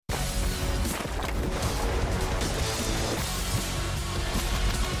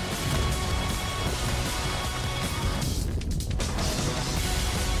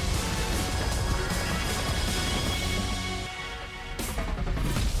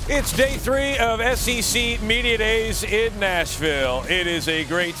It's day 3 of SEC Media Days in Nashville. It is a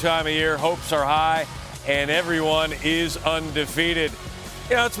great time of year. Hopes are high, and everyone is undefeated.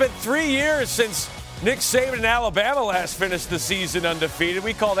 You know, it's been 3 years since Nick Saban and Alabama last finished the season undefeated.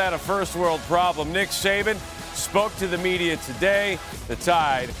 We call that a first world problem. Nick Saban spoke to the media today. The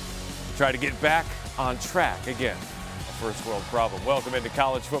Tide try to get back on track again. A first world problem. Welcome into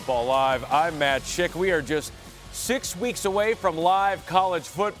College Football Live. I'm Matt Schick. We are just 6 weeks away from live college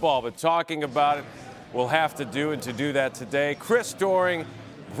football, but talking about it we'll have to do, and to do that today, Chris Doering,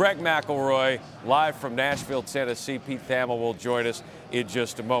 Greg McElroy, live from Nashville, Tennessee. Pete Thamel will join us in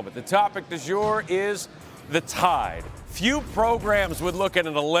just a moment. The topic du jour is the Tide. Few programs would look at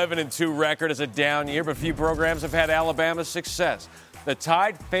an 11-2 record as a down year, but few programs have had Alabama's success. The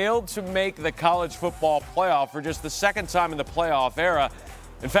Tide failed to make the college football playoff for just the second time in the playoff era.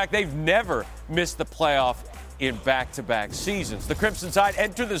 In fact, they've never missed the playoff in back-to-back seasons. The Crimson Tide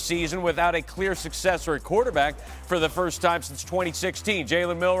enter the season without a clear successor at quarterback for the first time since 2016.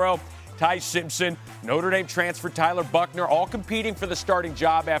 Jalen Milroe, Ty Simpson, Notre Dame transfer Tyler Buckner, all competing for the starting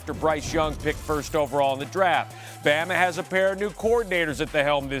job after Bryce Young picked first overall in the draft. Bama has a pair of new coordinators at the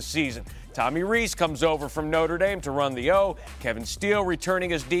helm this season. Tommy Rees comes over from Notre Dame to run the O. Kevin Steele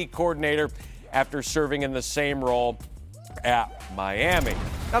returning as D coordinator after serving in the same role at Miami.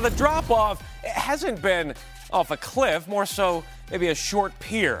 Now, the drop-off hasn't been off a cliff, more so maybe a short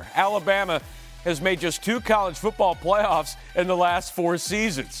pier. Alabama has made just 2 college football playoffs in the last 4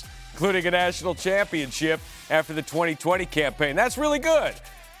 seasons, including a national championship after the 2020 campaign. That's really good,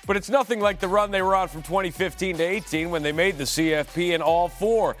 but it's nothing like the run they were on from 2015 to 18 when they made the CFP in all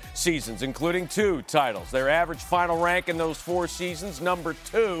 4 seasons, including 2 titles. Their average final rank in those 4 seasons, number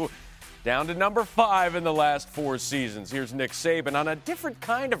 2, down to number 5 in the last 4 seasons. Here's Nick Saban on a different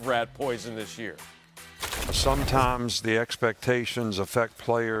kind of rat poison this year. Sometimes the expectations affect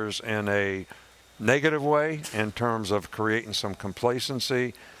players in a negative way in terms of creating some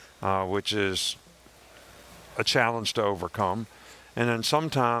complacency, which is a challenge to overcome. And then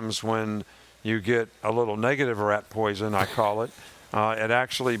sometimes when you get a little negative rat poison, I call it, it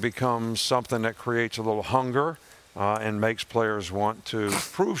actually becomes something that creates a little hunger and makes players want to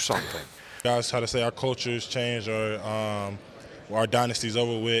prove something. Guys try to say our culture has changed or our dynasty's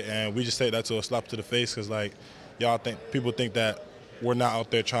over with, and we just take that to a slap to the face because, like, people think that we're not out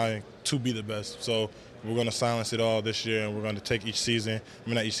there trying to be the best. So we're going to silence it all this year, and we're going to take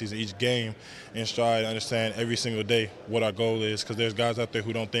each game in stride, understand every single day what our goal is, because there's guys out there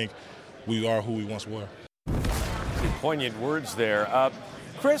who don't think we are who we once were. Poignant words there.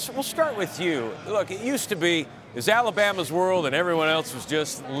 Chris, we'll start with you. Look, it used to be is Alabama's world, and everyone else was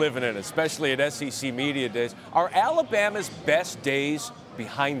just living in it, especially at SEC Media Days. Are Alabama's best days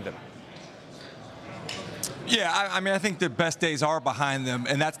behind them? Yeah, I think their best days are behind them,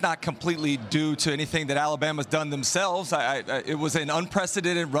 and that's not completely due to anything that Alabama's done themselves. It was an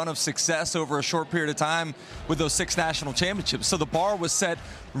unprecedented run of success over a short period of time with those 6 national championships. So the bar was set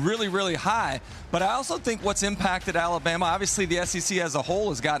really, really high. But I also think what's impacted Alabama, obviously the SEC as a whole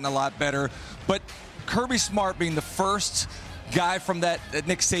has gotten a lot better, but Kirby Smart being the first guy from that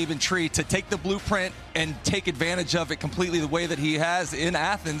Nick Saban tree to take the blueprint and take advantage of it completely the way that he has in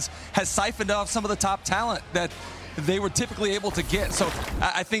Athens has siphoned off some of the top talent that they were typically able to get. So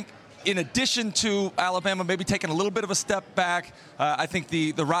I think in addition to Alabama maybe taking a little bit of a step back, I think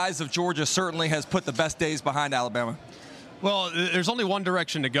the rise of Georgia certainly has put the best days behind Alabama. Well, there's only one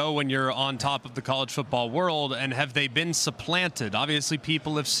direction to go when you're on top of the college football world, and have they been supplanted? Obviously,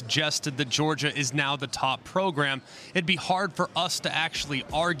 people have suggested that Georgia is now the top program. It'd be hard for us to actually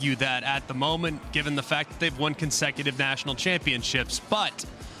argue that at the moment, given the fact that they've won consecutive national championships. But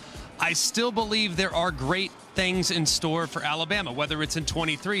I still believe there are great things in store for Alabama, whether it's in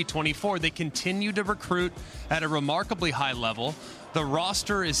 23, 24. They continue to recruit at a remarkably high level. The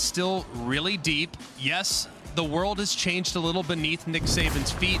roster is still really deep. Yes, the world has changed a little beneath Nick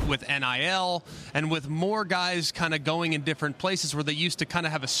Saban's feet with NIL and with more guys kind of going in different places where they used to kind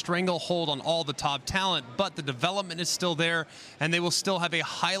of have a stranglehold on all the top talent, but the development is still there, and they will still have a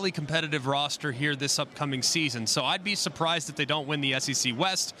highly competitive roster here this upcoming season. So I'd be surprised if they don't win the SEC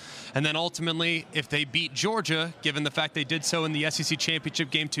West, and then ultimately if they beat Georgia, given the fact they did so in the SEC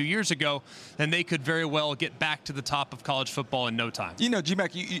championship game 2 years ago, then they could very well get back to the top of college football in no time. You know,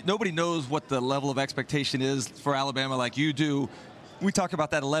 G-Mac, nobody knows what the level of expectation is for Alabama like you do. We talk about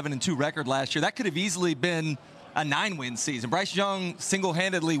that 11-2 record last year. That could have easily been a 9-win season. Bryce Young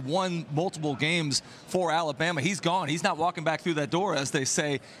single-handedly won multiple games for Alabama. He's gone. He's not walking back through that door, as they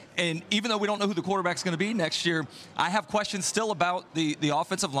say. And even though we don't know who the quarterback's going to be next year, I have questions still about the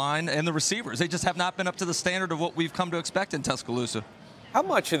offensive line and the receivers. They just have not been up to the standard of what we've come to expect in Tuscaloosa. How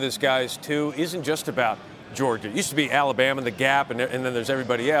much of this, guys, too, isn't just about Georgia? It used to be Alabama, the gap, and then there's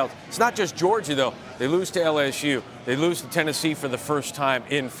everybody else. It's not just Georgia, though. They lose to LSU. They lose to Tennessee for the first time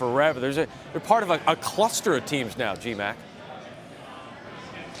in forever. They're part of a cluster of teams now, G-Mac.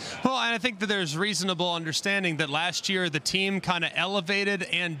 Well, and I think that there's reasonable understanding that last year the team kind of elevated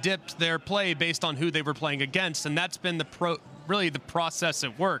and dipped their play based on who they were playing against, and that's been really the process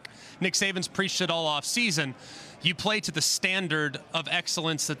at work. Nick Saban's preached it all off season. You play to the standard of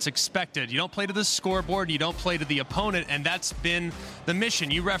excellence that's expected. You don't play to the scoreboard. You don't play to the opponent, and that's been the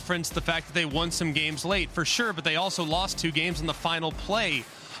mission. You referenced the fact that they won some games late, for sure, but they also lost 2 games in the final play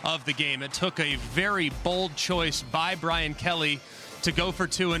of the game. It took a very bold choice by Brian Kelly to go for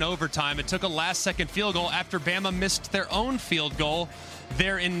 2 in overtime. It took a last-second field goal after Bama missed their own field goal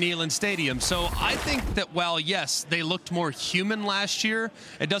there in Neyland Stadium. So I think that while, yes, they looked more human last year,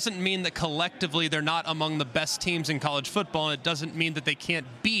 it doesn't mean that collectively they're not among the best teams in college football, and it doesn't mean that they can't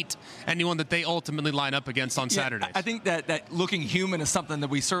beat anyone that they ultimately line up against on Saturdays. I think that looking human is something that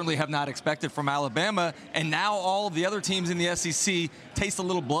we certainly have not expected from Alabama, and now all of the other teams in the SEC taste a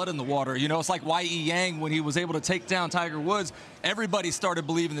little blood in the water. You know, it's like Y.E. Yang when he was able to take down Tiger Woods. Everybody started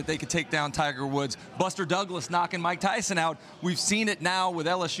believing that they could take down Tiger Woods. Buster Douglas knocking Mike Tyson out. We've seen it now with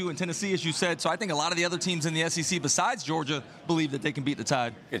LSU and Tennessee, as you said. So I think a lot of the other teams in the SEC besides Georgia believe that they can beat the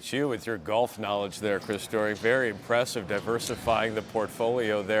Tide. It's you with your golf knowledge there, Chris Story. Very impressive, diversifying the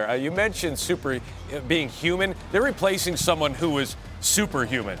portfolio there. You mentioned being human. They're replacing someone who was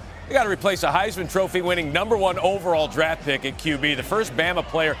superhuman. They got to replace a Heisman Trophy winning #1 overall draft pick at QB, the first Bama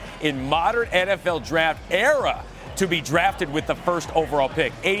player in modern NFL draft era to be drafted with the first overall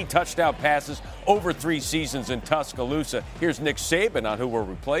pick. 80 touchdown passes over 3 seasons in Tuscaloosa. Here's Nick Saban on who will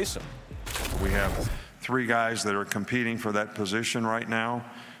replace him. We have 3 guys that are competing for that position right now.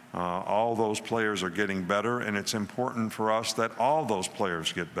 All those players are getting better, and it's important for us that all those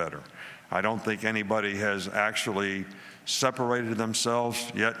players get better. I don't think anybody has actually separated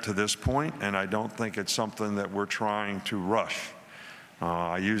themselves yet to this point, and I don't think it's something that we're trying to rush.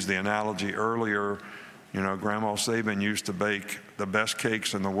 I used the analogy earlier. You know, Grandma Saban used to bake the best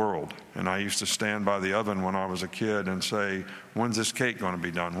cakes in the world, and I used to stand by the oven when I was a kid and say, when's this cake going to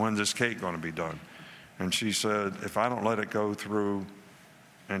be done? When's this cake going to be done? And she said, if I don't let it go through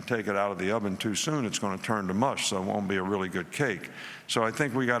and take it out of the oven too soon, it's going to turn to mush, so it won't be a really good cake. So I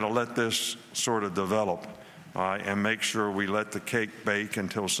think we got to let this sort of develop and make sure we let the cake bake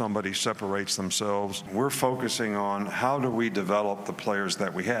until somebody separates themselves. We're focusing on how do we develop the players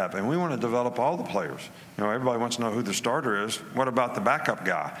that we have, and we want to develop all the players. You know, everybody wants to know who the starter is. What about the backup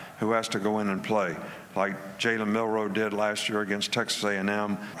guy who has to go in and play, like Jalen Milroe did last year against Texas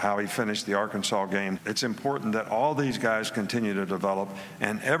A&M, how he finished the Arkansas game? It's important that all these guys continue to develop,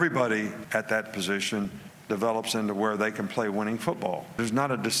 and everybody at that position develops into where they can play winning football. There's not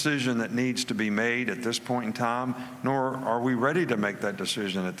a decision that needs to be made at this point in time, nor are we ready to make that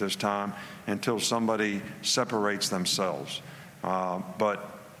decision at this time until somebody separates themselves.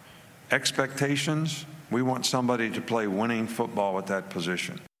 But expectations, we want somebody to play winning football at that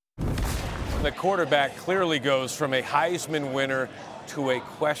position. The quarterback clearly goes from a Heisman winner to a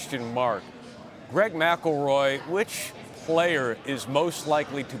question mark. Greg McElroy, which player is most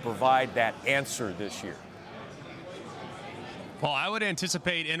likely to provide that answer this year? Well, I would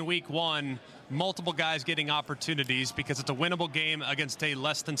anticipate in week 1 multiple guys getting opportunities because it's a winnable game against a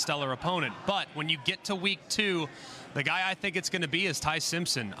less than stellar opponent. But when you get to week 2, the guy I think it's going to be is Ty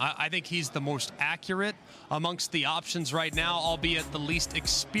Simpson. I think he's the most accurate amongst the options right now, albeit the least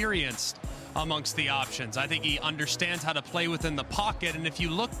experienced amongst the options. I think he understands how to play within the pocket. And if you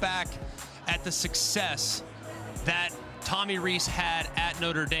look back at the success that Tommy Rees had at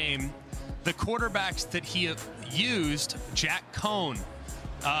Notre Dame, the quarterbacks that he used, Jack Cohn,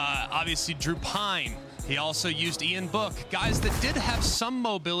 obviously Drew Pine. He also used Ian Book, guys that did have some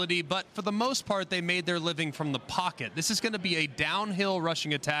mobility, but for the most part, they made their living from the pocket. This is going to be a downhill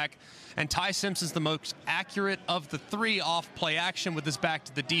rushing attack, and Ty Simpson's the most accurate of the 3 off play action with his back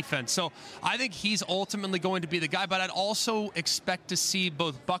to the defense. So I think he's ultimately going to be the guy, but I'd also expect to see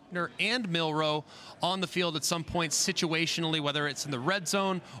both Buckner and Milroe on the field at some point situationally, whether it's in the red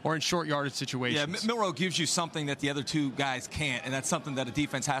zone or in short yardage situations. Yeah, Milroe gives you something that the other 2 guys can't, and that's something that a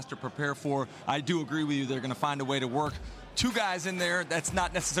defense has to prepare for. I do agree with you. They're going to find a way to work 2 guys in there. That's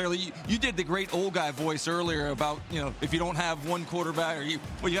not necessarily, you did the great old guy voice earlier about, you know, if you don't have one quarterback, or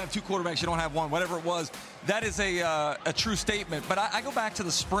you have 2 quarterbacks, you don't have one, whatever it was. that is a true statement. But I go back to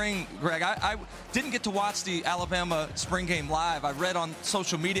the spring, Greg. I didn't get to watch the Alabama spring game live. I read on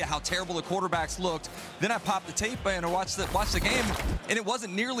social media how terrible the quarterbacks looked. Then I popped the tape in and watched the game, and it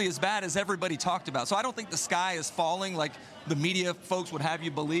wasn't nearly as bad as everybody talked about. So I don't think the sky is falling like the media folks would have you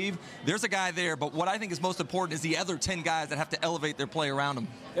believe. There's a guy there, but what I think is most important is the other 10 guys that have to elevate their play around him.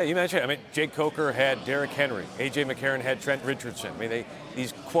 Yeah, you mentioned, Jake Coker had Derrick Henry. A.J. McCarron had Trent Richardson.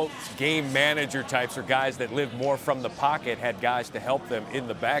 These, quote, game manager types are guys that live more from the pocket, had guys to help them in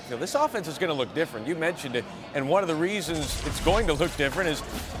the backfield. This offense is going to look different. You mentioned it, and one of the reasons it's going to look different is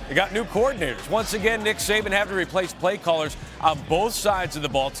they got new coordinators. Once again, Nick Saban having to replace play callers on both sides of the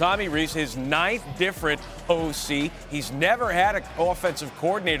ball. Tommy Rees, his 9th different OC. He's never had an offensive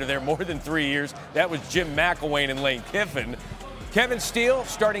coordinator there more than 3 years. That was Jim McElwain and Lane Kiffin. Kevin Steele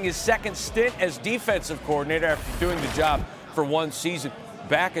starting his 2nd stint as defensive coordinator after doing the job for 1 season.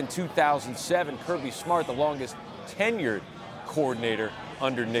 Back in 2007, Kirby Smart, the longest tenured coordinator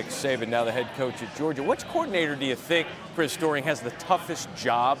under Nick Saban, now the head coach at Georgia. Which coordinator do you think, Chris Doering, has the toughest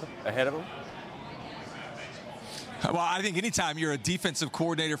job ahead of him? Well, I think anytime you're a defensive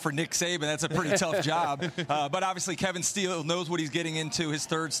coordinator for Nick Saban, that's a pretty tough job. But obviously, Kevin Steele knows what he's getting into his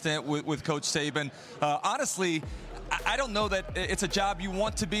 3rd stint with Coach Saban. Honestly, I don't know that it's a job you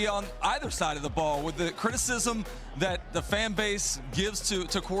want to be on either side of the ball. With the criticism that the fan base gives to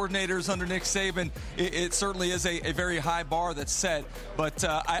coordinators under Nick Saban, it certainly is a very high bar that's set. But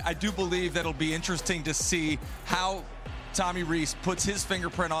I do believe that it'll be interesting to see how Tommy Rees puts his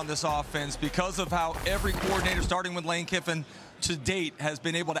fingerprint on this offense because of how every coordinator, starting with Lane Kiffin to date, has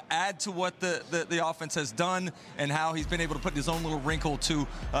been able to add to what the offense has done and how he's been able to put his own little wrinkle to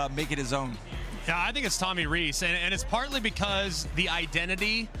make it his own. Yeah, I think it's Tommy Rees, and it's partly because the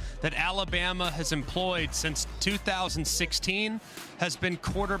identity that Alabama has employed since 2016 has been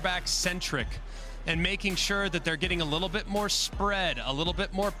quarterback-centric and making sure that they're getting a little bit more spread, a little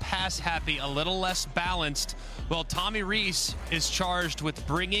bit more pass-happy, a little less balanced. Well, Tommy Rees is charged with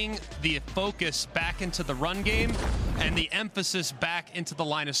bringing the focus back into the run game and the emphasis back into the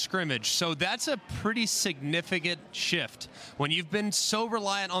line of scrimmage. So that's a pretty significant shift. When you've been so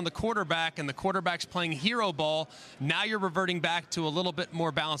reliant on the quarterback and the quarterback's playing hero ball, now you're reverting back to a little bit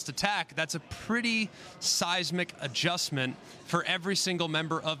more balanced attack. That's a pretty seismic adjustment for every single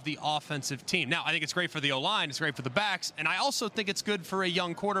member of the offensive team. Now, I think it's great for the O-line, it's great for the backs, and I also think it's good for a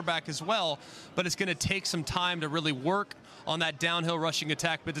young quarterback as well, but it's going to take some time to really work on that downhill rushing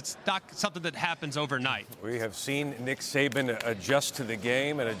attack, but it's not something that happens overnight. We have seen Nick Saban adjust to the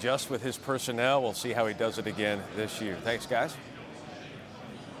game and adjust with his personnel. We'll see how he does it again this year. Thanks, guys.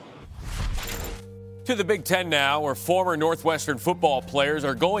 To the Big Ten now, where former Northwestern football players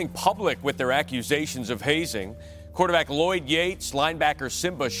are going public with their accusations of hazing. Quarterback Lloyd Yates, linebacker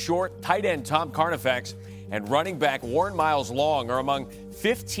Simba Short, tight end Tom Carnifax, and running back Warren Miles Long are among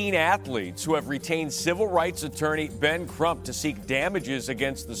 15 athletes who have retained civil rights attorney Ben Crump to seek damages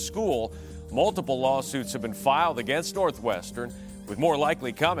against the school. Multiple lawsuits have been filed against Northwestern, with more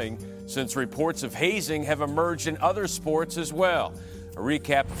likely coming since reports of hazing have emerged in other sports as well. A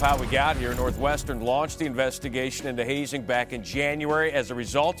recap of how we got here. Northwestern launched the investigation into hazing back in January. As a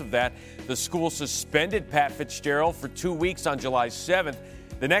result of that, the school suspended Pat Fitzgerald for 2 weeks on July 7th.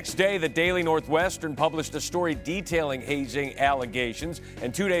 The next day, the Daily Northwestern published a story detailing hazing allegations.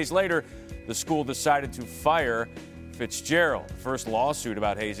 And 2 days later, the school decided to fire Fitzgerald. The first lawsuit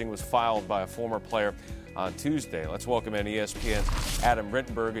about hazing was filed by a former player on Tuesday. Let's welcome in ESPN's Adam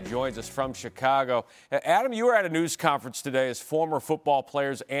Rittenberg, who joins us from Chicago. Adam, you were at a news conference today as former football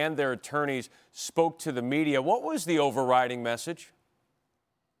players and their attorneys spoke to the media. What was the overriding message?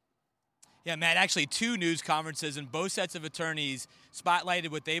 Yeah, Matt, actually 2 news conferences, and both sets of attorneys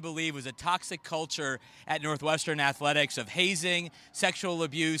spotlighted what they believe was a toxic culture at Northwestern Athletics of hazing, sexual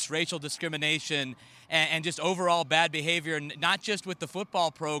abuse, racial discrimination, and just overall bad behavior, not just with the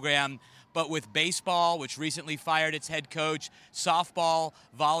football program, but with baseball, which recently fired its head coach. Softball,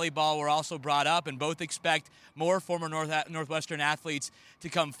 volleyball were also brought up, and both expect more former Northwestern athletes to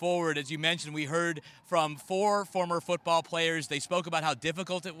come forward. As you mentioned, we heard from 4 former football players. They spoke about how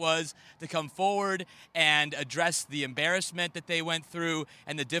difficult it was to come forward and address the embarrassment that they went through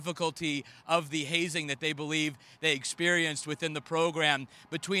and the difficulty of the hazing that they believe they experienced within the program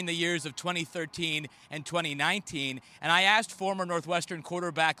between the years of 2013 and 2019. And I asked former Northwestern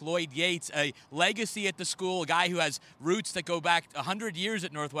quarterback Lloyd Yates, a legacy at the school, a guy who has roots that go back 100 years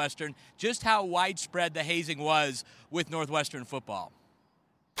at Northwestern, just how widespread the hazing was with Northwestern football.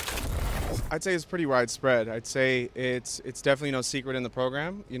 I'd say it's pretty widespread. I'd say it's definitely no secret in the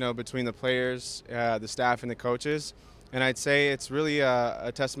program, between the players, the staff, and the coaches. And I'd say it's really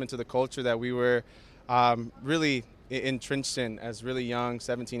a testament to the culture that we were really entrenched in as really young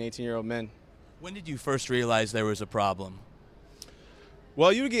 17, 18-year-old men. When did you first realize there was a problem?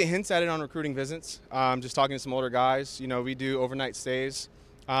 Well, you would get hints at it on recruiting visits, just talking to some older guys. We do overnight stays.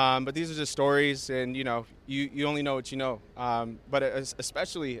 But these are just stories, and, you only know what you know. But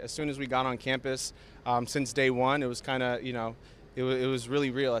especially as soon as we got on campus, since day one, it was kind of, it was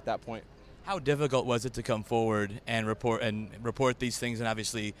really real at that point. How difficult was it to come forward and report these things and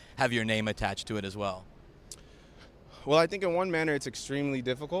obviously have your name attached to it as well? Well, I think in one manner it's extremely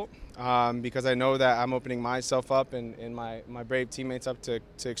difficult because I know that I'm opening myself up and my brave teammates up to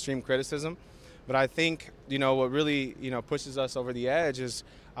extreme criticism. But I think, what really, pushes us over the edge is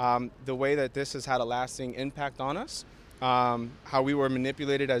the way that this has had a lasting impact on us, how we were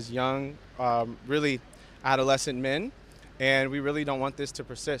manipulated as young, really adolescent men. And we really don't want this to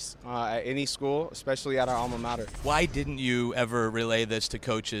persist at any school, especially at our alma mater. Why didn't you ever relay this to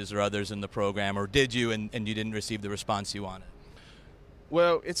coaches or others in the program, or did you and you didn't receive the response you wanted?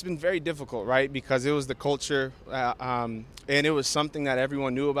 Well, it's been very difficult, right, because it was the culture and it was something that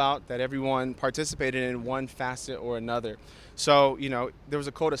everyone knew about, that everyone participated in one facet or another. So, there was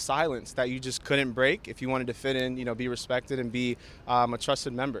a code of silence that you just couldn't break if you wanted to fit in, be respected and be a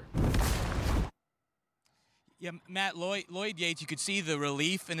trusted member. Yeah, Matt, Lloyd Yates, you could see the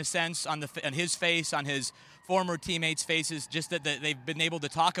relief, in a sense, on his face, on his former teammates' faces, just that they've been able to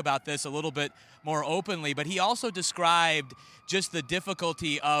talk about this a little bit more openly. But he also described just the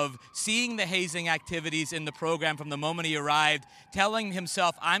difficulty of seeing the hazing activities in the program from the moment he arrived, telling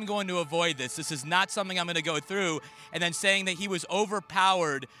himself, I'm going to avoid this. This is not something I'm going to go through. And then saying that he was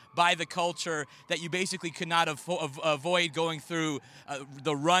overpowered by the culture, that you basically could not avoid going through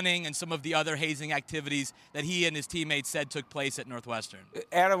the running and some of the other hazing activities that he and his teammates said took place at Northwestern.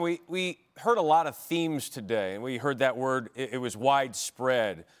 Adam, we heard a lot of themes today, and we heard that word, it was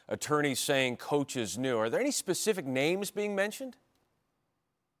widespread. Attorneys saying coaches knew. Are there any specific names being mentioned?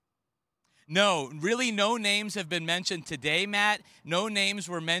 No, really no names have been mentioned today, Matt. No names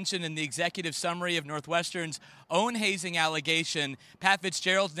were mentioned in the executive summary of Northwestern's own hazing allegation. Pat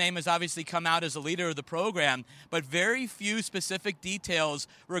Fitzgerald's name has obviously come out as a leader of the program, but very few specific details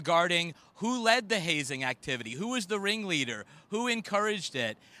regarding who led the hazing activity, who was the ringleader, who encouraged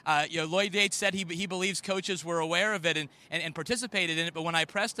it. Lloyd Yates said he believes coaches were aware of it and participated in it, but when I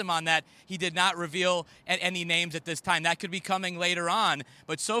pressed him on that, he did not reveal any names at this time. That could be coming later on,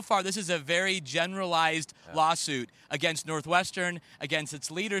 but so far this is a very generalized lawsuit against Northwestern, against its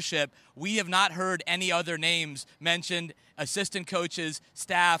leadership. We have not heard any other names mentioned, assistant coaches,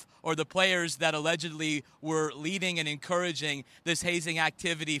 staff, or the players that allegedly were leading and encouraging this hazing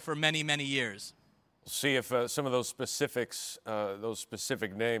activity for many, many years. We'll see if some of those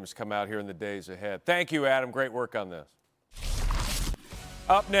specific names come out here in the days ahead. Thank you, Adam. Great work on this.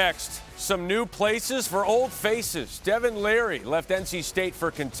 Up next, some new places for old faces. Devin Leary left NC State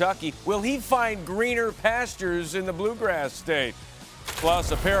for Kentucky. Will he find greener pastures in the Bluegrass State?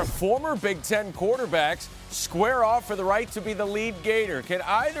 Plus, a pair of former Big Ten quarterbacks square off for the right to be the lead Gator. Can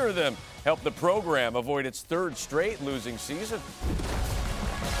either of them help the program avoid its third straight losing season?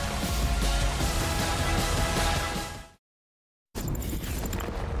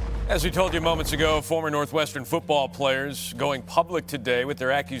 As we told you moments ago, former Northwestern football players going public today with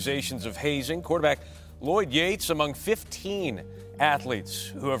their accusations of hazing. Quarterback Lloyd Yates among 15 athletes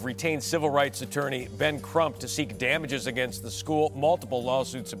who have retained civil rights attorney Ben Crump to seek damages against the school. Multiple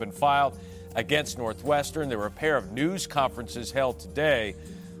lawsuits have been filed against Northwestern. There were a pair of news conferences held today.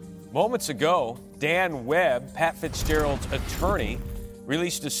 Moments ago, Dan Webb, Pat Fitzgerald's attorney,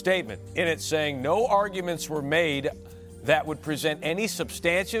 released a statement in it saying no arguments were made that would present any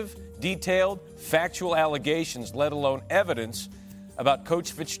substantive, detailed, factual allegations, let alone evidence about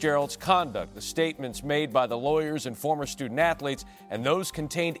Coach Fitzgerald's conduct. The statements made by the lawyers and former student athletes and those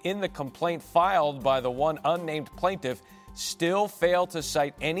contained in the complaint filed by the one unnamed plaintiff still fail to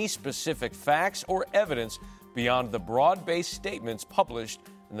cite any specific facts or evidence beyond the broad-based statements published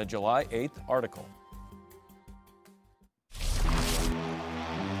in the July 8th article.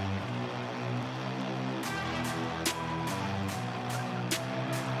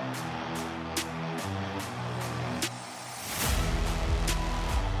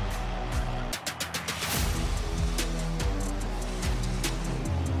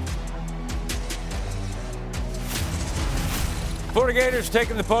 Florida Gators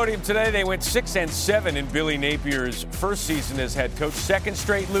taking the podium today. They went 6-7 in Billy Napier's first season as head coach. Second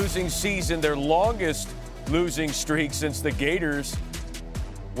straight losing season, their longest losing streak since the Gators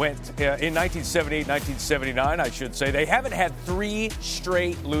went in 1978, 1979, I should say. They haven't had 3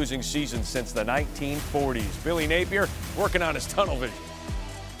 straight losing seasons since the 1940s. Billy Napier working on his tunnel vision.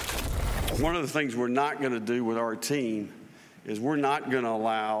 One of the things we're not going to do with our team is we're not going to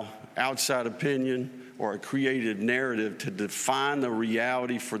allow outside opinion or a creative narrative to define the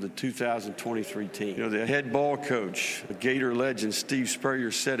reality for the 2023 team. You know, the head ball coach, the Gator legend Steve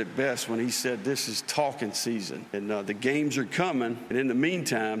Spurrier, said it best when he said this is talking season, and the games are coming, and in the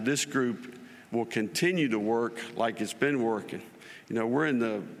meantime, this group will continue to work like it's been working. You know, we're in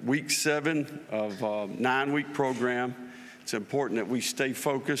the week 7 of a 9-week program. It's important that we stay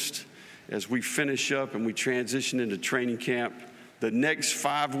focused as we finish up and we transition into training camp. The next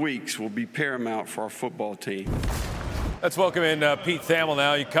 5 weeks will be paramount for our football team. Let's welcome in Pete Thamel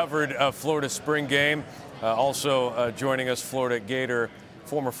now. You covered Florida's spring game. Also joining us,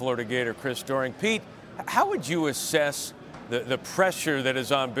 former Florida Gator Chris Doering. Pete, how would you assess the pressure that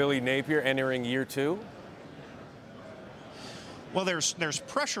is on Billy Napier entering year 2? Well, there's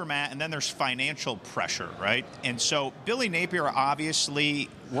pressure, Matt, and then there's financial pressure, right? And so Billy Napier obviously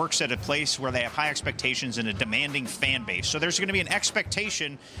works at a place where they have high expectations and a demanding fan base. So there's going to be an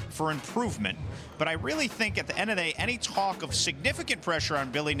expectation for improvement. But I really think at the end of the day, any talk of significant pressure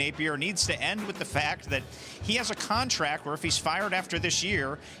on Billy Napier needs to end with the fact that he has a contract where if he's fired after this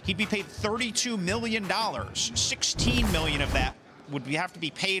year, he'd be paid $32 million. $16 million of that would have to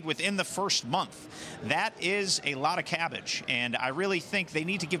be paid within the first month. That is a lot of cabbage, and I really think they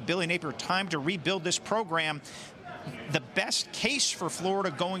need to give Billy Napier time to rebuild this program. The best case for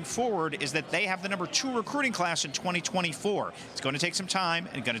Florida going forward is that they have the number 2 recruiting class in 2024. It's going to take some time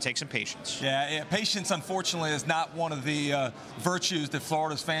and going to take some patience. Yeah, patience, unfortunately, is not one of the virtues that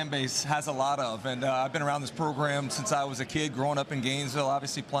Florida's fan base has a lot of. And I've been around this program since I was a kid, growing up in Gainesville,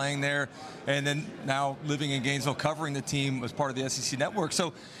 obviously playing there, and then now living in Gainesville, covering the team as part of the SEC network.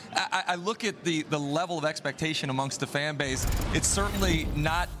 So I look at the level of expectation amongst the fan base. It's certainly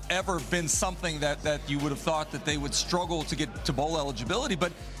not ever been something that you would have thought that they would struggle to get to bowl eligibility.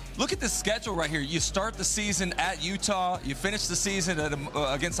 But look at this schedule right here. You start the season at Utah. You finish the season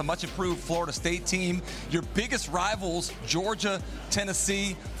against a much improved Florida State team. Your biggest rivals, Georgia,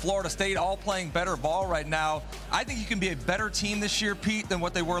 Tennessee, Florida State, all playing better ball right now. I think you can be a better team this year, Pete, than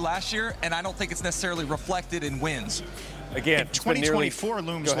what they were last year, and I don't think it's necessarily reflected in wins. Again, 2024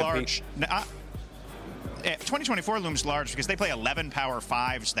 looms large. 2024 looms large because they play 11 Power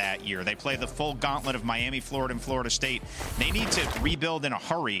 5s that year. They play the full gauntlet of Miami, Florida, and Florida State. They need to rebuild in a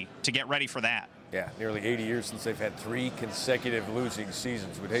hurry to get ready for that. Yeah, nearly 80 years since they've had 3 consecutive losing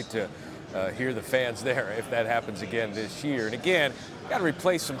seasons. We'd hate to hear the fans there if that happens again this year. And again, got to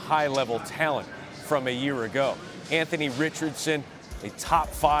replace some high-level talent from a year ago. Anthony Richardson, a top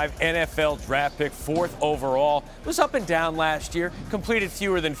 5 NFL draft pick, 4th overall, was up and down last year, completed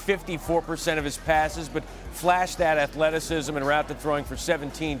fewer than 54% of his passes, but flashed that athleticism and route to throwing for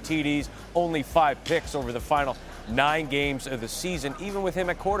 17 TDs, only 5 picks over the final 9 games of the season, even with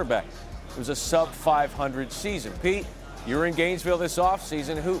him at quarterback. It was a sub-500 season. Pete, you're in Gainesville this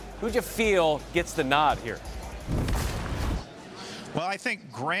offseason. Who'd you feel gets the nod here? Well, I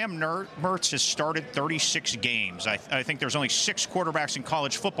think Graham Mertz has started 36 games. I think there's only 6 quarterbacks in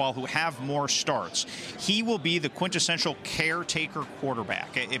college football who have more starts. He will be the quintessential caretaker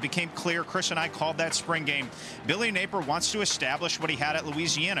quarterback. It became clear, Chris and I called that spring game, Billy Napier wants to establish what he had at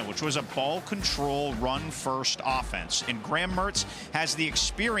Louisiana, which was a ball control, run-first offense. And Graham Mertz has the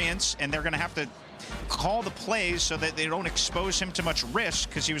experience, and they're going to have to call the plays so that they don't expose him to much risk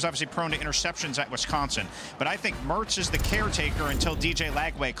because he was obviously prone to interceptions at Wisconsin. But I think Mertz is the caretaker until DJ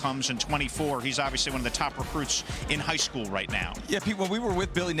Lagway comes in 24. He's obviously one of the top recruits in high school right now. Yeah, Pete, when we were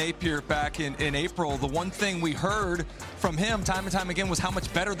with Billy Napier back in April, the one thing we heard from him time and time again was how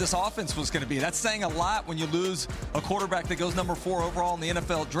much better this offense was going to be. That's saying a lot when you lose a quarterback that goes number 4 overall in the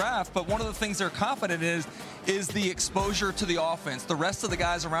NFL draft. But one of the things they're confident is the exposure to the offense. The rest of the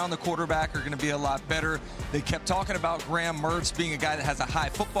guys around the quarterback are going to be a lot better. They kept talking about Graham Mertz being a guy that has a high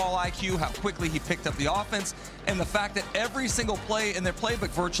football IQ, how quickly he picked up the offense, and the fact that every single play in their playbook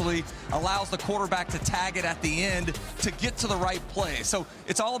virtually allows the quarterback to tag it at the end to get to the right play. So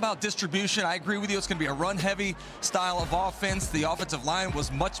it's all about distribution. I agree with you. It's going to be a run-heavy style of offense. The offensive line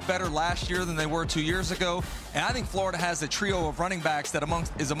was much better last year than they were 2 years ago. And I think Florida has a trio of running backs that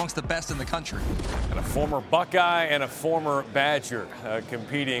is amongst the best in the country. And a former Buckeye and a former Badger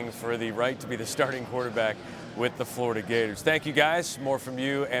competing for the right to be the starting quarterback with the Florida Gators. Thank you, guys. More from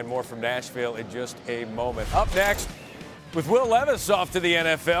you and more from Nashville in just a moment. Up next, with Will Levis off to the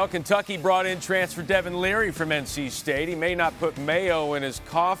NFL, Kentucky brought in transfer Devin Leary from NC State. He may not put mayo in his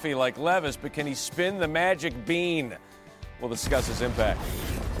coffee like Levis, but can he spin the magic bean? We'll discuss his impact.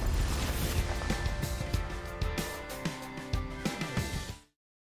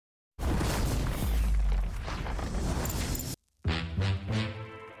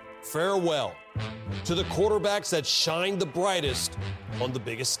 farewell to the quarterbacks that shined the brightest on the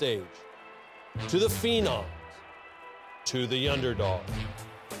biggest stage, to the phenoms, to the underdog.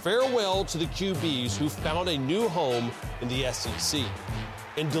 Farewell to the QBs who found a new home in the SEC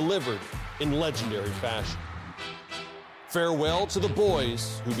and delivered in legendary fashion. Farewell to the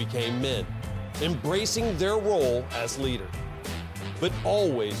boys who became men, embracing their role as leader, but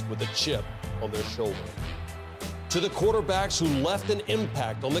always with a chip on their shoulder. To the quarterbacks who left an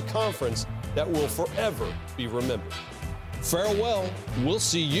impact on the conference that will forever be remembered. Farewell. We'll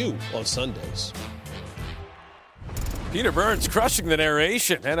see you on Sundays. Peter Burns crushing the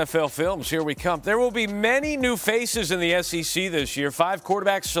narration. NFL Films, here we come. There will be many new faces in the SEC this year. 5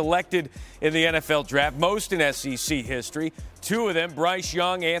 quarterbacks selected in the NFL draft, most in SEC history. 2 of them, Bryce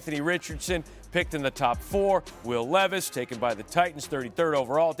Young, Anthony Richardson, picked in the top 4. Will Levis, taken by the Titans, 33rd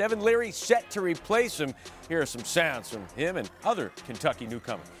overall. Devin Leary set to replace him. Here are some sounds from him and other Kentucky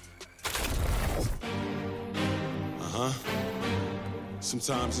newcomers.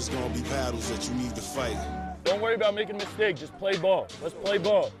 Sometimes it's going to be battles that you need to fight. Don't worry about making a mistake. Just play ball. Let's play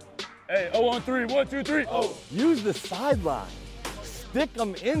ball. Hey, 0-on-3. 1, 2, 3. Oh. Use the sideline. Stick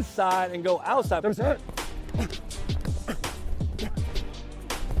them inside and go outside. I'm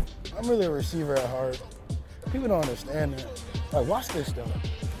really a receiver at heart. People don't understand that. Like, watch this, though.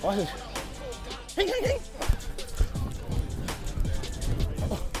 Watch this.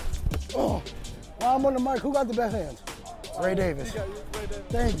 Oh. While I'm on the mic, who got the best hands? Ray Davis.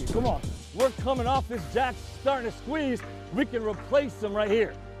 Thank you. Come on. We're coming off this jack, starting to squeeze. We can replace them right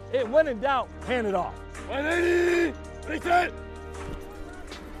here. When in doubt, hand it off. 180. Reset.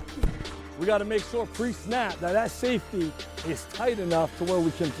 We got to make sure pre-snap that safety is tight enough to where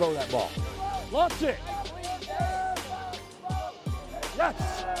we can throw that ball. Launch it.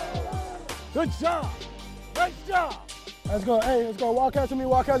 Yes. Good job. Nice job. Let's go. Hey, let's go. Wildcats to me.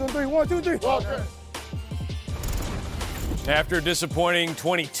 Wildcats on 3. 1, 2, 3. Walker. After a disappointing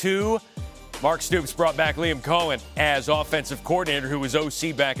 22, Mark Stoops brought back Liam Cohen as offensive coordinator, who was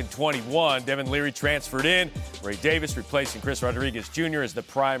OC back in 21. Devin Leary transferred in. Ray Davis replacing Chris Rodriguez Jr. as the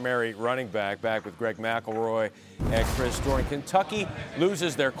primary running back with Greg McElroy and Chris Doering. Kentucky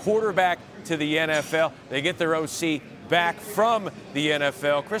loses their quarterback to the NFL. They get their OC back from the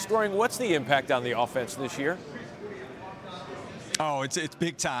NFL. Chris Doering, what's the impact on the offense this year? Oh, it's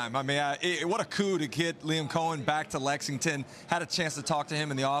big time. I mean, what a coup to get Liam Cohen back to Lexington. Had a chance to talk to him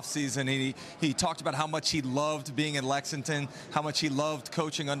in the offseason. He talked about how much he loved being in Lexington, how much he loved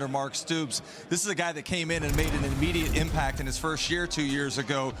coaching under Mark Stoops. This is a guy that came in and made an immediate impact in his first year 2 years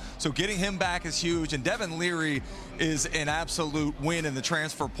ago. So getting him back is huge. And Devin Leary is an absolute win in the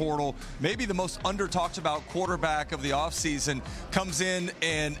transfer portal. Maybe the most under-talked about quarterback of the offseason. Comes in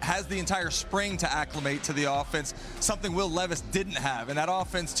and has the entire spring to acclimate to the offense, something Will Levis didn't have. And that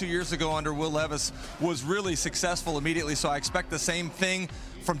offense 2 years ago under Will Levis was really successful immediately. So I expect the same thing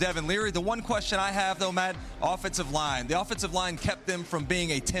from Devin Leary. The one question I have, though, Matt, offensive line. The offensive line kept them from being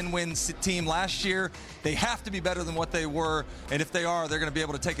a 10-win team last year. They have to be better than what they were, and if they are, they're going to be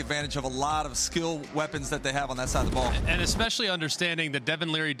able to take advantage of a lot of skill weapons that they have on that side of the ball. And especially understanding that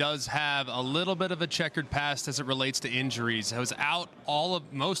Devin Leary does have a little bit of a checkered past as it relates to injuries. He was out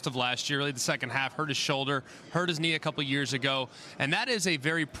most of last year, really the second half, hurt his shoulder, hurt his knee a couple years ago, and that is a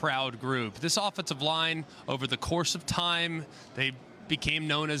very proud group. This offensive line, over the course of time, they became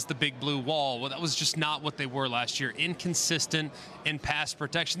known as the Big Blue Wall. Well, that was just not what they were last year. Inconsistent in pass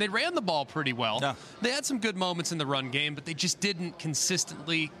protection. They ran the ball pretty well. Yeah. They had some good moments in the run game, but they just didn't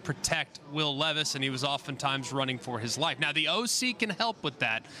consistently protect Will Levis, and he was oftentimes running for his life. Now, the OC can help with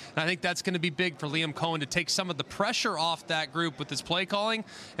that, and I think that's going to be big for Liam Cohen to take some of the pressure off that group with his play calling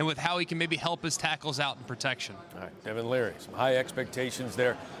and with how he can maybe help his tackles out in protection. All right, Devin Leary, some high expectations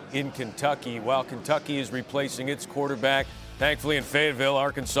there in Kentucky. While Kentucky is replacing its quarterback, thankfully in Fayetteville,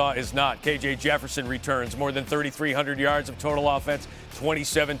 Arkansas is not. KJ Jefferson returns, more than 3,300 yards of total offense,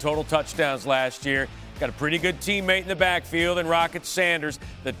 27 total touchdowns last year. Got a pretty good teammate in the backfield in Rocket Sanders.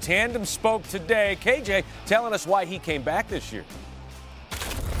 The tandem spoke today. KJ telling us why he came back this year.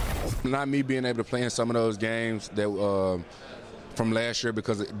 Not me being able to play in some of those games that from last year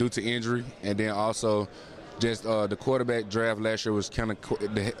because due to injury, and then also just the quarterback draft last year was kind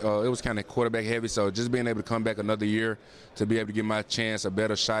of quarterback heavy. So just being able to come back another year to be able to give my chance a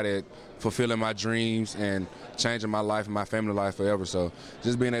better shot at fulfilling my dreams and changing my life and my family life forever. So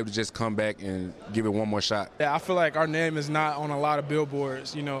just being able to just come back and give it one more shot. Yeah, I feel like our name is not on a lot of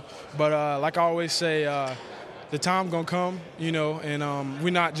billboards, but like I always say, the time gonna come, and we're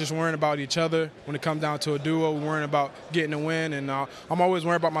not just worrying about each other. When it comes down to a duo, we're worrying about getting a win, and I'm always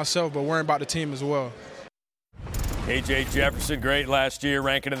worrying about myself, but worrying about the team as well. KJ Jefferson, great last year,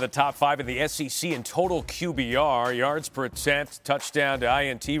 ranking in the top 5 in the SEC in total QBR, yards per attempt, touchdown to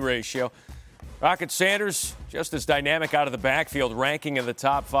INT ratio. Rocket Sanders, just as dynamic out of the backfield, ranking in the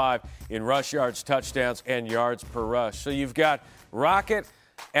top 5 in rush yards, touchdowns, and yards per rush. So you've got Rocket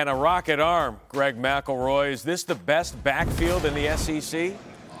and a rocket arm, Greg McElroy. Is this the best backfield in the SEC?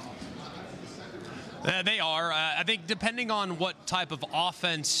 They are. I think depending on what type of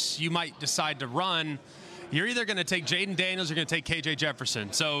offense you might decide to run, you're either going to take Jaden Daniels or you're going to take KJ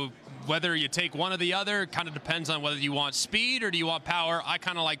Jefferson. So whether you take one or the other kind of depends on whether you want speed or do you want power. I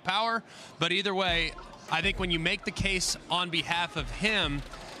kind of like power, but either way, I think when you make the case on behalf of him,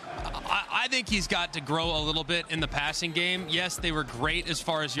 I think he's got to grow a little bit in the passing game. Yes, they were great as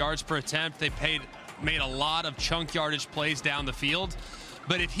far as yards per attempt. They made a lot of chunk yardage plays down the field.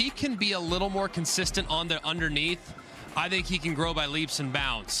 But if he can be a little more consistent on the underneath, I think he can grow by leaps and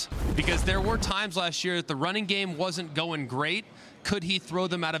bounds. Because there were times last year that the running game wasn't going great. Could he throw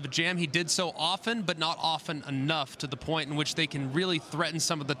them out of a jam? He did so often, but not often enough to the point in which they can really threaten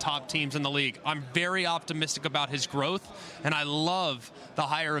some of the top teams in the league. I'm very optimistic about his growth, and I love the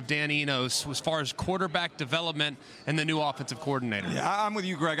hire of Dan Enos as far as quarterback development and the new offensive coordinator. Yeah, I'm with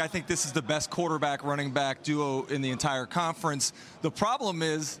you, Greg. I think this is the best quarterback-running back duo in the entire conference. The problem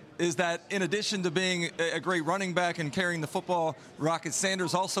is that in addition to being a great running back and carrying the football, Rocket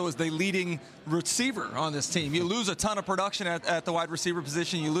Sanders also is the leading receiver on this team. You lose a ton of production at the wide receiver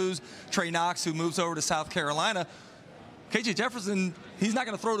position. You lose Trey Knox, who moves over to South Carolina. KJ Jefferson, he's not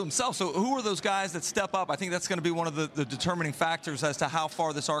going to throw to himself. So who are those guys that step up? I think that's going to be one of the determining factors as to how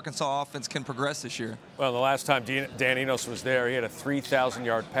far this Arkansas offense can progress this year. Well, the last time Dan Enos was there, he had a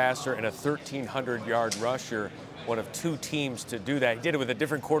 3,000-yard passer and a 1,300-yard rusher. One of 2 teams to do that. He did it with a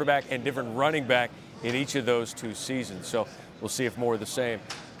different quarterback and different running back in each of those 2 seasons. So we'll see if more of the same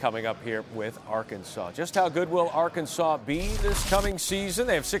coming up here with Arkansas. Just how good will Arkansas be this coming season?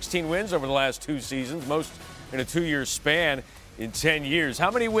 They have 16 wins over the last 2 seasons, most in a 2-year span in 10 years.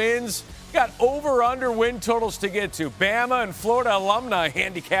 How many wins? Got over-under win totals to get to. Bama and Florida alumni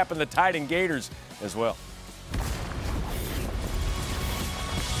handicapping the Tide and Gators as well.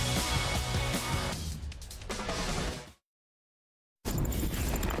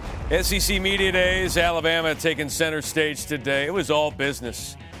 SEC Media Days, Alabama taking center stage today. It was all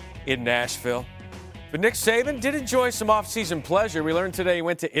business in Nashville. But Nick Saban did enjoy some off-season pleasure. We learned today he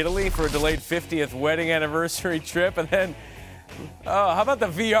went to Italy for a delayed 50th wedding anniversary trip. And then, how about the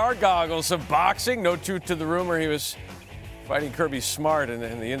VR goggles of boxing? No truth to the rumor he was fighting Kirby Smart in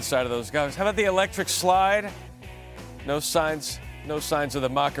the inside of those goggles. How about the electric slide? No signs of the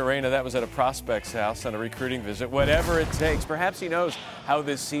Macarena. That was at a prospect's house on a recruiting visit. Whatever it takes. Perhaps he knows how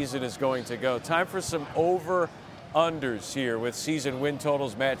this season is going to go. Time for some over-unders here with season win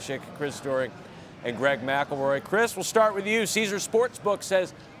totals. Matt Schick, Chris Doering, and Greg McElroy. Chris, we'll start with you. Caesar Sportsbook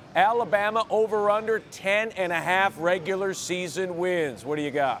says Alabama over-under 10.5 regular season wins. What do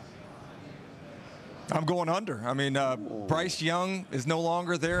you got? I'm going under. I mean, Bryce Young is no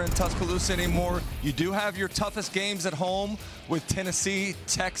longer there in Tuscaloosa anymore. You do have your toughest games at home with Tennessee,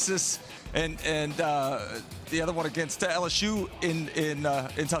 Texas, and the other one against LSU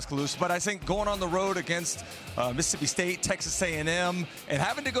in Tuscaloosa. But I think going on the road against Mississippi State, Texas A&M, and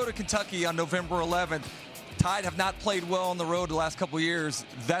having to go to Kentucky on November 11th, Tide have not played well on the road the last couple of years.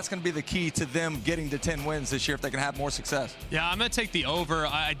 That's going to be the key to them getting to 10 wins this year if they can have more success. Yeah, I'm going to take the over.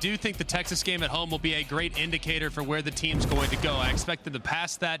 I do think the Texas game at home will be a great indicator for where the team's going to go. I expect them to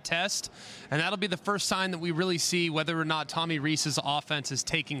pass that test, and that'll be the first sign that we really see whether or not Tommy Rees's offense is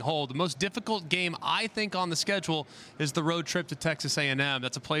taking hold. The most difficult game, I think, on the schedule is the road trip to Texas A&M.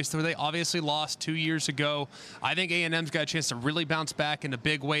 That's a place where they obviously lost 2 years ago. I think A&M's got a chance to really bounce back in a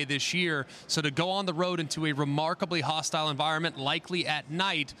big way this year. So to go on the road into a remarkably hostile environment, likely at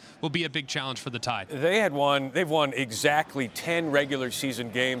night, will be a big challenge for the Tide. They've won exactly 10 regular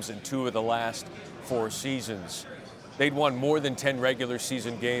season games in 2 of the last 4 seasons. They'd won more than 10 regular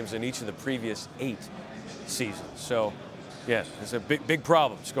season games in each of the previous 8 seasons. So, yeah, there's a big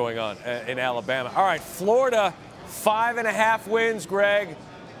problems going on in Alabama. All right, Florida, 5.5 wins, Greg.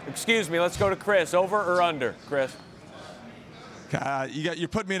 Excuse me, let's go to Chris. Over or under, Chris? You're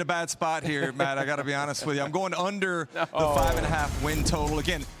putting me in a bad spot here, Matt. I got to be honest with you. I'm going under the 5.5 win total.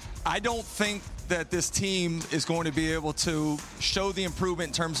 Again, I don't think that this team is going to be able to show the improvement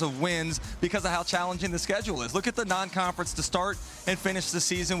in terms of wins because of how challenging the schedule is. Look at the non-conference to start and finish the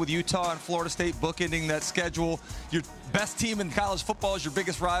season with Utah and Florida State bookending that schedule. Your best team in college football is your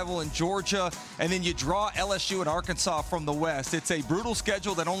biggest rival in Georgia, and then you draw LSU and Arkansas from the West. It's a brutal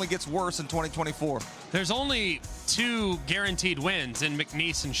schedule that only gets worse in 2024. There's only 2 guaranteed wins in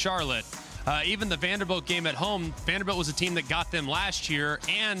McNeese and Charlotte. Even the Vanderbilt game at home, Vanderbilt was a team that got them last year.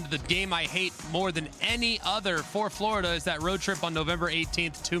 And the game I hate more than any other for Florida is that road trip on November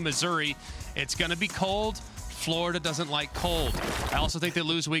 18th to Missouri. It's going to be cold. Florida doesn't like cold. I also think they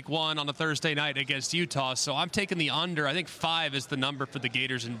lose week 1 on a Thursday night against Utah. So I'm taking the under. I think 5 is the number for the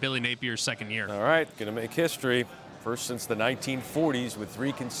Gators in Billy Napier's second year. All right, going to make history. First since the 1940s with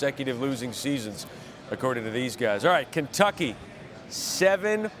 3 consecutive losing seasons, according to these guys. All right, Kentucky,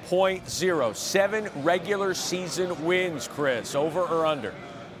 7.0. 7 regular season wins, Chris. Over or under?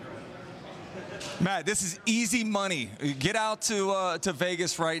 Matt, this is easy money. Get out to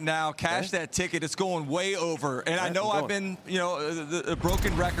Vegas right now. Cash that ticket. It's going way over. And I know I've been, a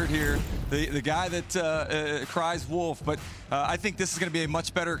broken record here. The guy that cries wolf. But I think this is going to be a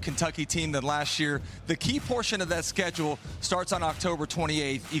much better Kentucky team than last year. The key portion of that schedule starts on October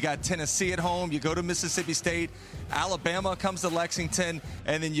 28th. You got Tennessee at home. You go to Mississippi State. Alabama comes to Lexington.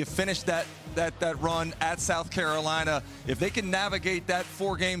 And then you finish that run at South Carolina. If they can navigate that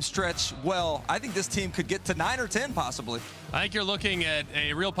 4-game stretch well, I think this team could get to 9 or 10 possibly. I think you're looking at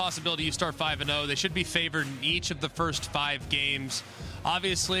a real possibility you start 5-0. They should be favored in each of the first 5 games.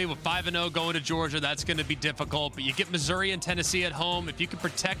 Obviously, with 5-0 going to Georgia, that's going to be difficult. But you get Missouri and Tennessee at home. If you can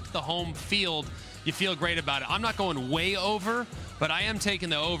protect the home field, you feel great about it. I'm not going way over, but I am taking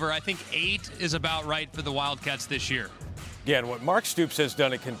the over. I think 8 is about right for the Wildcats this year. Again, what Mark Stoops has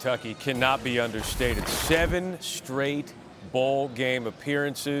done at Kentucky cannot be understated. 7 straight bowl game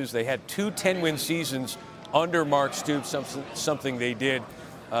appearances. They had 2 10-win seasons under Mark Stoops, something they did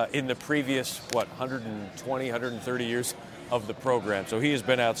in the previous, 120, 130 years of the program. So he has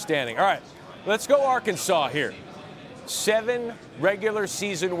been outstanding. All right, let's go Arkansas here. 7 regular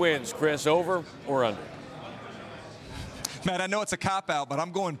season wins, Chris. Over or under? Matt, I know it's a cop-out, but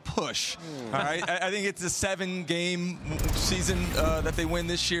I'm going push. All right, I think it's a 7-game season that they win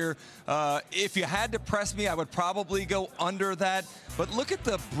this year. If you had to press me, I would probably go under that. But look at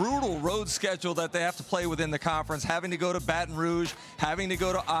the brutal road schedule that they have to play within the conference, having to go to Baton Rouge, having to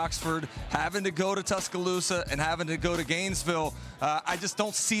go to Oxford, having to go to Tuscaloosa, and having to go to Gainesville. I just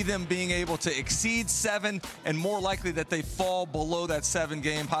don't see them being able to exceed 7, and more likely that they fall below that 7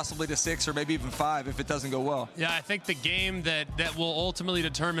 game, possibly to 6 or maybe even 5 if it doesn't go well. Yeah, I think the game that will ultimately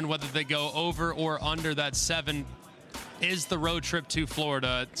determine whether they go over or under that 7 is the road trip to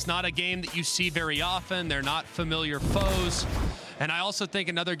Florida. It's not a game that you see very often. They're not familiar foes. And I also think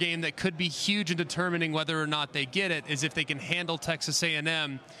another game that could be huge in determining whether or not they get it is if they can handle Texas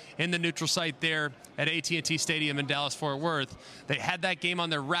A&M in the neutral site there at AT&T Stadium in Dallas-Fort Worth. They had that game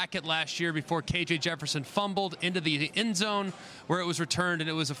on their racket last year before KJ Jefferson fumbled into the end zone where it was returned, and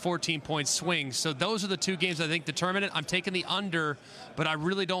it was a 14-point swing. So those are the 2 games I think determine it. I'm taking the under, but I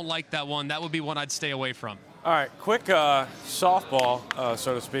really don't like that one. That would be one I'd stay away from. All right, quick softball,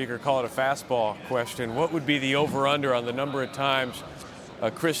 so to speak, or call it a fastball question. What would be the over-under on the number of times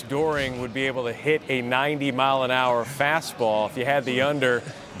Chris Doering would be able to hit a 90-mile-an-hour fastball? If you had the under,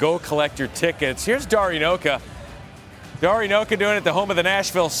 go collect your tickets. Here's Dari Noka. Dari Noka doing it at the home of the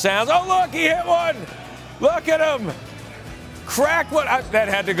Nashville Sounds. Oh, look, he hit one. Look at him. Crack one. That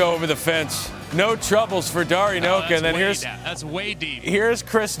had to go over the fence. No troubles for Dari Noka. And then that's way deep. Here's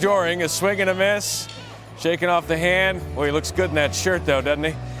Chris Doering, a swing and a miss. Shaking off the hand. Well, he looks good in that shirt, though, doesn't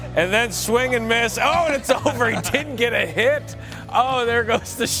he? And then swing and miss. Oh, and it's over. He didn't get a hit. Oh, there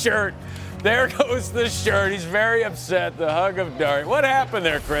goes the shirt. There goes the shirt. He's very upset. The hug of Dari. What happened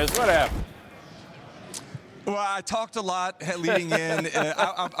there, Chris? What happened? Well, I talked a lot leading in.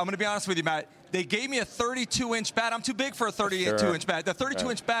 I'm going to be honest with you, Matt. They gave me a 32-inch bat. I'm too big for a 32-inch bat. The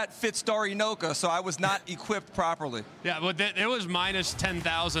 32-inch bat fits Dari Noka, so I was not equipped properly. Yeah, but it was minus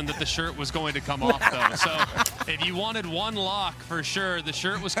 10,000 that the shirt was going to come off, though. So if you wanted one lock for sure, the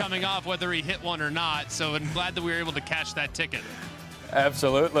shirt was coming off whether he hit one or not. So I'm glad that we were able to cash that ticket.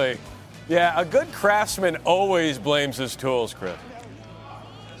 Absolutely. Yeah, a good craftsman always blames his tools, Chris.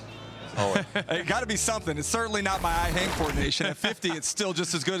 It got to be something. It's certainly not my eye-hand coordination. At 50, it's still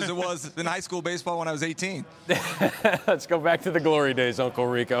just as good as it was in high school baseball when I was 18. Let's go back to the glory days, Uncle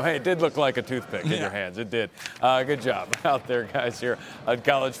Rico. Hey, it did look like a toothpick in your hands. It did. Good job out there, guys, here on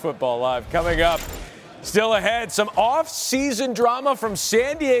College Football Live. Coming up, still ahead, some off-season drama from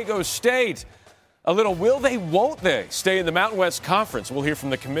San Diego State. A little will they, won't they stay in the Mountain West Conference? We'll hear from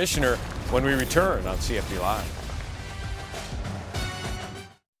the commissioner when we return on CFP Live.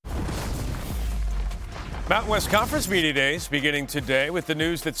 Mountain West Conference Media Days beginning today with the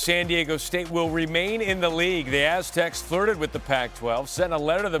news that San Diego State will remain in the league. The Aztecs flirted with the Pac-12, sent a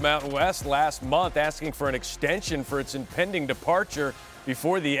letter to the Mountain West last month asking for an extension for its impending departure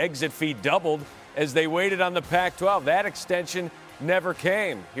before the exit fee doubled as they waited on the Pac-12. That extension never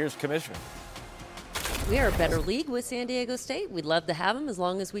came. Here's Commissioner. We are a better league with San Diego State. We'd love to have them as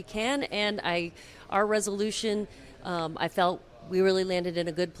long as we can. And our resolution, I felt we really landed in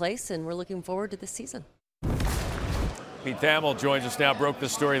a good place, and we're looking forward to this season. Pete Thamel joins us now, broke the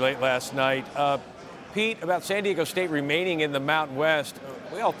story late last night. Pete, about San Diego State remaining in the Mountain West,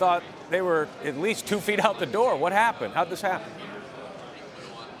 we all thought they were at least 2 feet out the door. What happened? How'd this happen?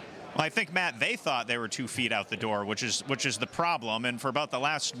 Well, I think, Matt, they thought they were 2 feet out the door, which is the problem. And for about the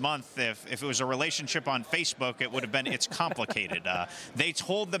last month, if it was a relationship on Facebook, it would have been it's complicated. They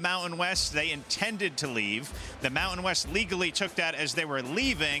told the Mountain West they intended to leave. The Mountain West legally took that as they were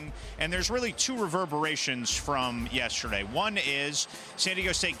leaving. And there's really 2 reverberations from yesterday. One is San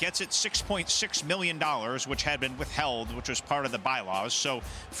Diego State gets its $6.6 million, which had been withheld, which was part of the bylaws. So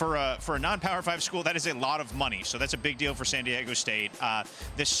for a non-Power 5 school, that is a lot of money. So that's a big deal for San Diego State.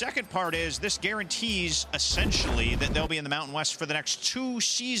 The second part is this guarantees essentially that they'll be in the Mountain West for the next 2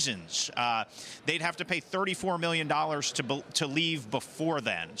 seasons. They'd have to pay $34 million to leave before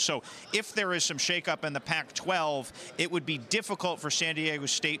then. So if there is some shakeup in the Pac-12, it would be difficult for San Diego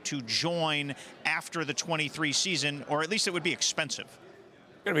State to join after the 23 season, or at least it would be expensive.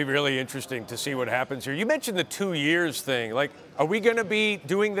 It's going to be really interesting to see what happens here. You mentioned the 2 years thing. Like, are we going to be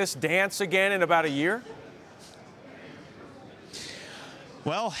doing this dance again in about a year?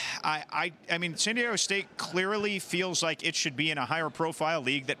 Well, I mean, San Diego State clearly feels like it should be in a higher profile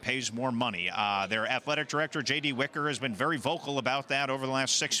league that pays more money. Their athletic director, J.D. Wicker, has been very vocal about that over the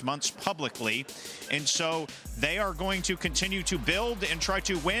last 6 months publicly. And so they are going to continue to build and try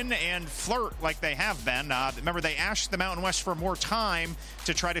to win and flirt like they have been. Remember, they asked the Mountain West for more time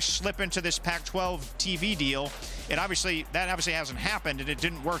to try to slip into this Pac-12 TV deal. That obviously hasn't happened, and it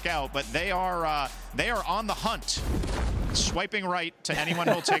didn't work out. But they are on the hunt, swiping right to anyone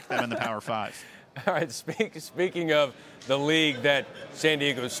who'll take them in the Power 5. All right, speaking of the league that San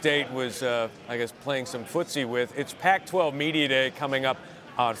Diego State was, playing some footsie with, it's Pac-12 Media Day coming up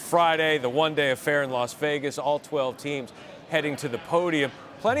on Friday, the one-day affair in Las Vegas, all 12 teams heading to the podium.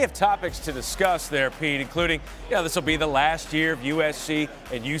 Plenty of topics to discuss there, Pete, including, this will be the last year of USC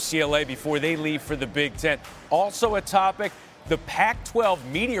and UCLA before they leave for the Big Ten. Also a topic, the Pac-12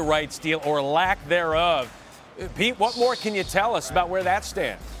 media rights deal or lack thereof. Pete, what more can you tell us about where that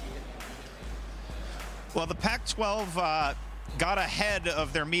stands? Well, the Pac-12 got ahead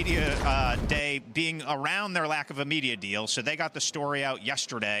of their media day being around their lack of a media deal. So they got the story out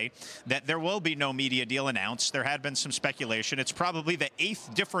yesterday that there will be no media deal announced. There had been some speculation. It's probably the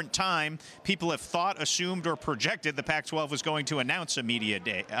 8th different time people have thought, assumed, or projected the Pac-12 was going to announce a media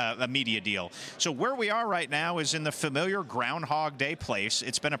deal. So where we are right now is in the familiar Groundhog Day place.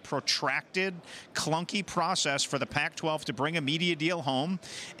 It's been a protracted, clunky process for the Pac-12 to bring a media deal home.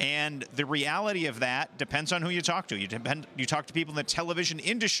 And the reality of that depends on who you talk to. You talk to people in the television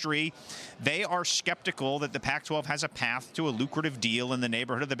industry, they are skeptical that the Pac-12 has a path to a lucrative deal in the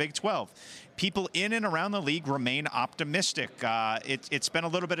neighborhood of the Big 12. People in and around the league remain optimistic. It's been a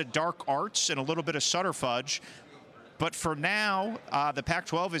little bit of dark arts and a little bit of Sutterfudge. But for now, the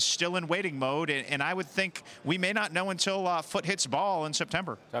Pac-12 is still in waiting mode, and I would think we may not know until foot hits ball in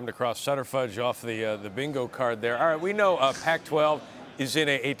September. Time to cross Sutterfudge off the bingo card there. All right, we know Pac-12 is in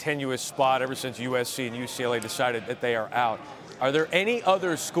a tenuous spot ever since USC and UCLA decided that they are out. Are there any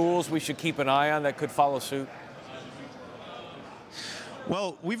other schools we should keep an eye on that could follow suit?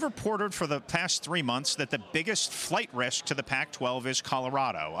 Well, we've reported for the past 3 months that the biggest flight risk to the Pac-12 is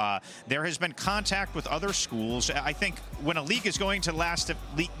Colorado. There has been contact with other schools. I think when a league is going to last a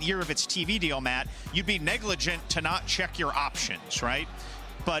year of its TV deal, Matt, you'd be negligent to not check your options, right?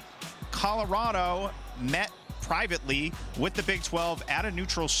 But Colorado met privately with the Big 12 at a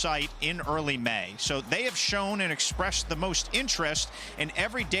neutral site in early May. So they have shown and expressed the most interest, and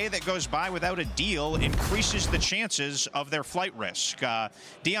every day that goes by without a deal increases the chances of their flight risk.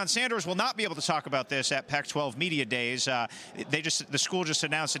 Deion Sanders will not be able to talk about this at Pac-12 Media Days. The school just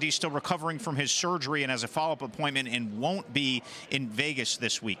announced that he's still recovering from his surgery and has a follow-up appointment and won't be in Vegas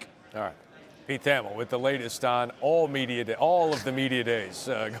this week. All right. Pete Thamel with the latest on all of the media days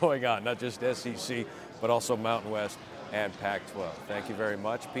going on, not just SEC, but also Mountain West and Pac-12. Thank you very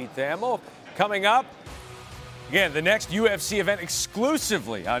much, Pete Thamel. Coming up, again, the next UFC event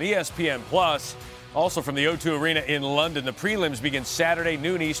exclusively on ESPN+. Also from the O2 Arena in London, the prelims begin Saturday,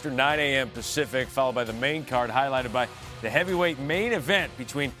 noon Eastern, 9 a.m. Pacific, followed by the main card highlighted by the heavyweight main event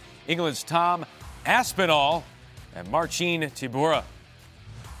between England's Tom Aspinall and Marcin Tybura.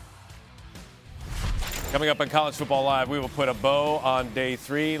 Coming up on College Football Live, we will put a bow on day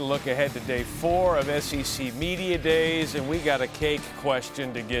 3, look ahead to day 4 of SEC Media Days, and we got a cake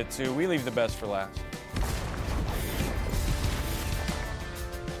question to get to. We leave the best for last.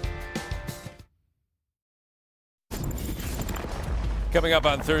 Coming up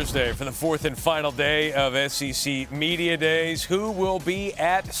on Thursday for the fourth and final day of SEC Media Days, who will be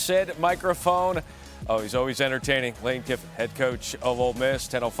at said microphone? Oh, he's always entertaining. Lane Kiffin, head coach of Ole Miss,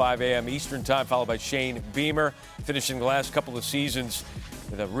 10:05 a.m. Eastern time, followed by Shane Beamer, finishing the last couple of seasons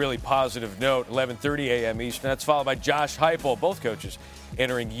with a really positive note, 11:30 a.m. Eastern. That's followed by Josh Heupel, both coaches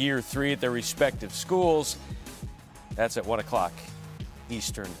entering year 3 at their respective schools. That's at 1 o'clock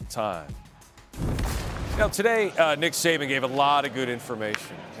Eastern time. Now, today, Nick Saban gave a lot of good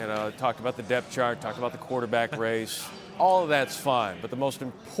information. Talked about the depth chart, talked about the quarterback race. All of that's fine. But the most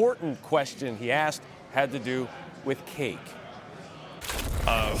important question he asked had to do with cake.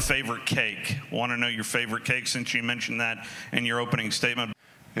 Favorite cake. Want to know your favorite cake since you mentioned that in your opening statement.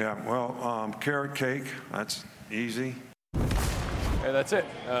 Yeah, well, carrot cake, that's easy. And that's it.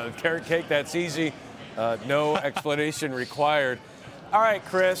 Carrot cake, that's easy. No explanation required. All right,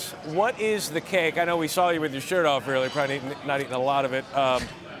 Chris, what is the cake? I know we saw you with your shirt off earlier, probably not eating a lot of it.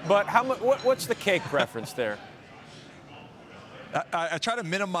 But what's the cake preference there? I try to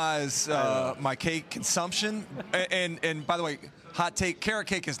minimize my cake consumption. And by the way, hot take, carrot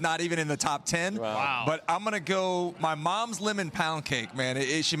cake is not even in the top 10. Wow. But I'm going to go my mom's lemon pound cake, man.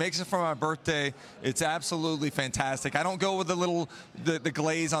 She makes it for my birthday. It's absolutely fantastic. I don't go with the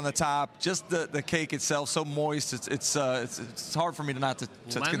glaze on the top, just the cake itself, so moist. It's hard for me not to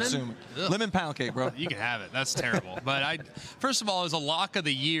consume it. Lemon pound cake, bro. You can have it. That's terrible. But first of all, it was a lock of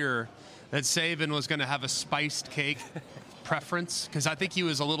the year that Saban was going to have a spiced cake preference, because I think he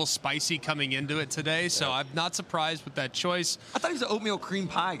was a little spicy coming into it today, so I'm not surprised with that choice. I thought he was an oatmeal cream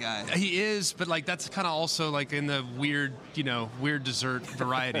pie guy. He is, but that's kind of also in the weird dessert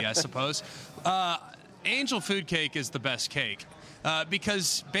variety, I suppose. Angel food cake is the best cake.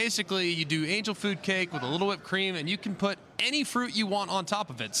 Because basically you do angel food cake with a little whipped cream, and you can put any fruit you want on top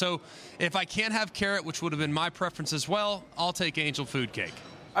of it. So if I can't have carrot, which would have been my preference as well, I'll take angel food cake.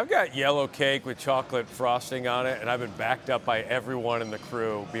 I've got yellow cake with chocolate frosting on it, and I've been backed up by everyone in the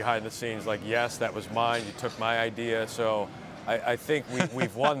crew behind the scenes. Like, yes, that was mine. You took my idea. So I think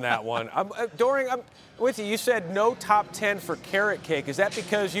we've won that one. Doring, I'm with you. You said no top 10 for carrot cake. Is that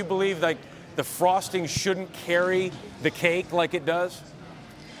because you believe the frosting shouldn't carry the cake like it does?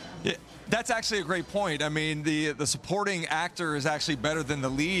 Yeah, that's actually a great point. I mean, the supporting actor is actually better than the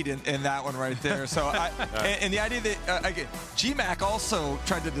lead in that one right there. So, and the idea that GMAC also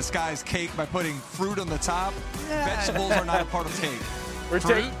tried to disguise cake by putting fruit on the top. Yeah. Vegetables are not a part of cake.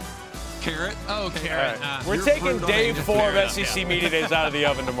 Fruit? Carrot. Oh, carrot. Right. We're taking day 4 of SEC Media Days out of the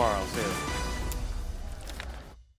oven tomorrow. See you.